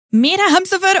मेरा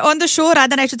Humsafar on the show,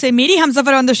 rather I should say मेरी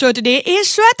Humsafar on the show today is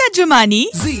Shweta Jumani.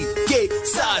 जी के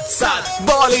साथ साथ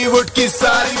बॉलीवुड की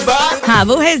सारी बात। हाँ,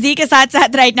 वो है जी के साथ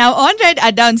साथ right now on Red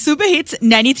Adda on Super Hits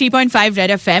 93.5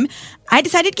 Red FM। I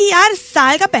decided कि यार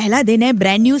साल का पहला दिन है,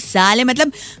 ब्रांड न्यू साल है,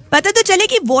 मतलब पता तो चले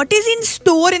कि what is in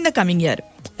store in the coming year,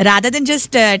 rather than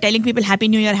just telling people happy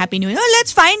new year,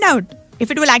 let's find out if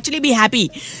it will actually be happy.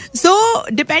 So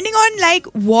depending on like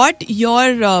what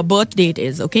your birth date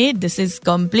is, okay, this is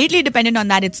completely dependent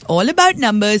on that. It's all about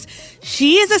numbers.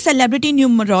 She is a celebrity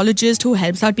numerologist who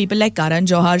helps out people like Karan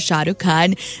Johar, Shah Rukh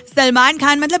Khan, Salman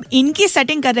Khan. मतलब इनकी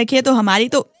setting कर रखी है तो हमारी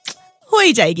तो हो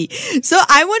ही जाएगी. So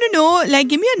I want to know, like,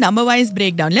 give me a number wise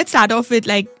breakdown. Let's start off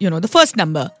with like, you know, the first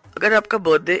number. अगर आपका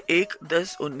बर्थडे 1,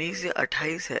 10, 19 या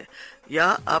 28 है या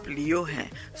आप लियो हैं,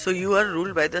 so you are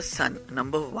ruled by the sun,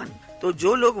 number 1. तो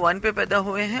जो लोग 1 पे पैदा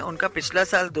हुए हैं उनका पिछला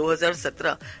साल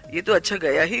 2017 ये तो अच्छा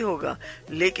गया ही होगा,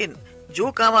 लेकिन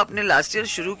जो काम आपने लास्ट ईयर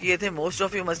शुरू किए थे, most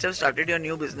of you must have started your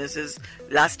new businesses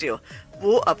last year,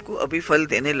 वो आपको अभी फल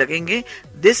देने लगेंगे.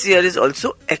 This year is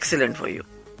also excellent for you.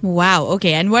 Wow, okay.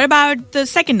 And what about the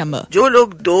second number? जो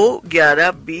लोग 2,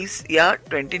 11, 20 या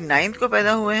 29 को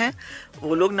पैदा हुए हैं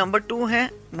वो लोग नंबर 2 हैं,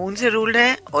 मून से रूल्ड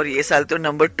है, और ये साल तो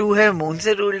नंबर 2 है, मून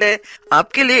से रूल्ड है.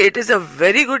 आपके लिए it is a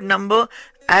very good number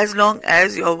as long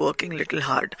as you are working little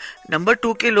hard. Number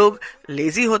 2 के लोग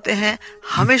लेजी होते हैं,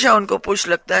 हमेशा उनको पुश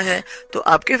लगता है, तो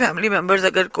आपके फैमिली मेंबर्स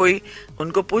अगर कोई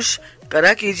उनको पुश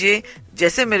करा कीजिए,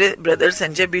 जैसे मेरे brother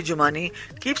Sanjay B Jumani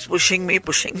keeps pushing me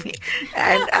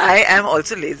and I am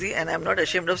also lazy and I'm not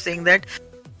ashamed of saying that.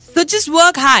 So just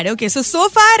work hard. Okay, so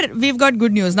far we've got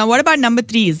good news. Now what about number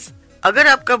 3s? अगर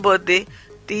आपका birthday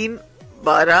 3,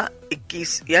 12,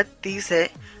 21 या 30 है,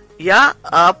 या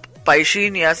आप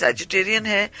पाइशीन या Sagittarian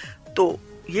है, तो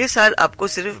ये साल आपको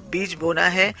सिर्फ बीज बोना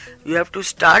है. You have to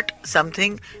start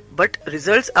something, but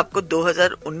results आपको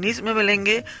 2019 में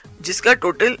मिलेंगे, जिसका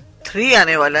टोटल 3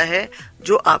 आने वाला है,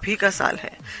 जो आप ही का साल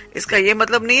है. इसका ये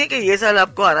मतलब नहीं है कि ये साल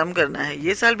आपको आराम करना है,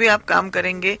 ये साल भी आप काम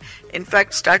करेंगे.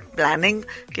 इनफैक्ट स्टार्ट प्लानिंग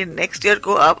कि नेक्स्ट ईयर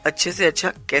को आप अच्छे से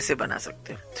अच्छा कैसे बना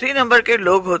सकते हो. 3 नंबर के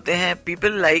लोग होते हैं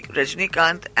people like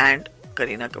Rajinikanth and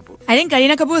Kareena Kapoor. I think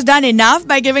Kareena Kapoor's done enough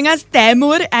by giving us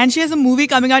Taimur, and she has a movie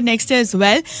coming out next year as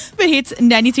well. But hits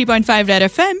 93.5 Red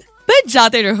FM. But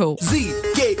जाते रहो. जी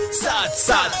के साथ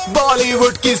साथ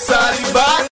बॉलीवुड की सारी बात.